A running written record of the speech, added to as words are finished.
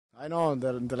I know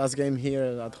the last game here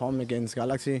at home against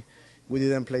Galaxy, we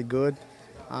didn't play good,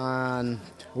 and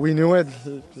we knew it.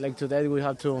 Like today, we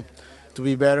have to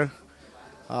be better.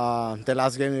 The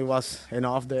last game it was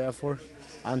enough the effort,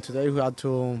 and today we had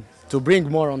to bring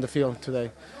more on the field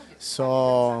today.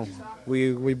 So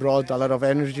we brought a lot of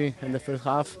energy in the first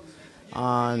half,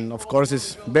 and of course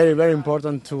it's very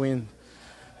important to win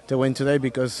today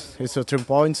because it's 3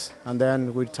 points, and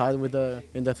then we're tied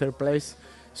in the third place.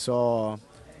 So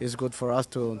it's good for us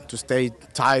to stay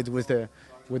tied with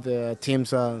the teams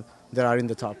that are in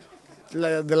the top.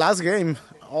 The last game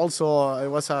also it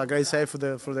was a great save for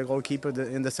the goalkeeper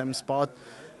in the same spot,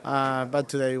 but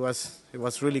today it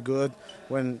was really good.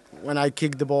 When I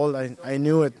kicked the ball, I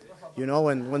knew it. You know,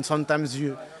 when sometimes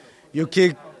you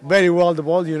kick very well the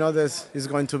ball, you know this is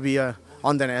going to be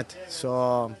on the net.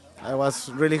 So I was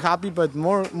really happy, but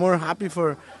more happy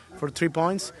for 3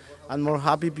 points, and more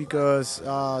happy because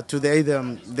today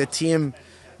the team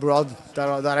brought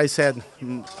that I said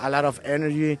a lot of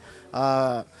energy.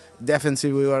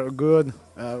 Defensive, we were good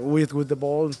with the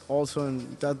ball also,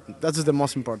 and that's the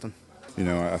most important. You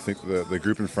know, I think the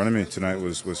group in front of me tonight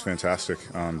was fantastic.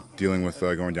 Dealing with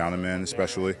going down a man,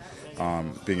 especially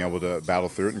being able to battle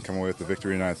through it and come away with the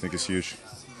victory tonight, I think is huge.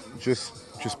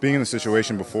 Just being in the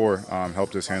situation before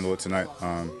helped us handle it tonight.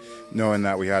 Knowing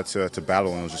that we had to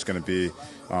battle and it was just going to be,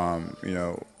 you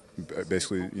know,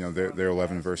 basically, you know, their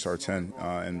 11 versus our 10,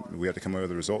 and we had to come away with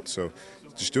the result. So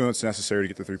just doing what's necessary to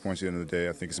get the 3 points at the end of the day,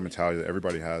 I think is a mentality that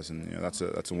everybody has, and you know that's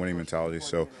a winning mentality.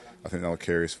 So I think that'll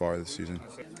carry us far this season.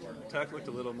 Tech looked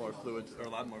a little more fluid, or a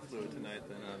lot more fluid tonight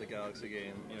than the Galaxy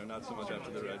game. You know, not so much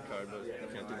after the red card, but you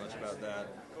can't do much about that.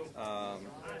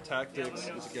 Tactics,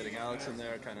 is getting Alex in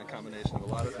there, kind of combination of a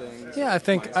lot of things. Yeah, I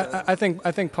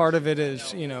think part of it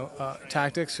is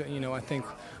tactics. You know, I think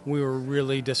we were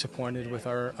really disappointed with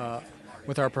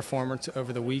our performance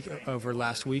over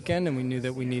last weekend, and we knew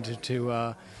that we needed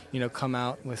to come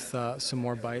out with some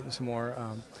more bite and some more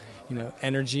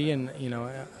energy, and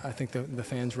I think the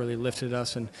fans really lifted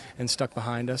us and stuck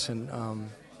behind us, and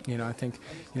I think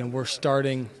we're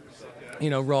starting.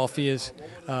 Rolfie is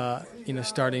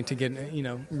starting to get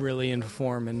really in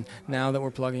form, and now that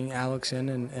we're plugging Alex in,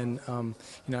 and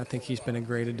I think he's been a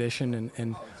great addition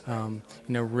and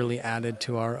really added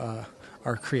to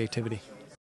our creativity.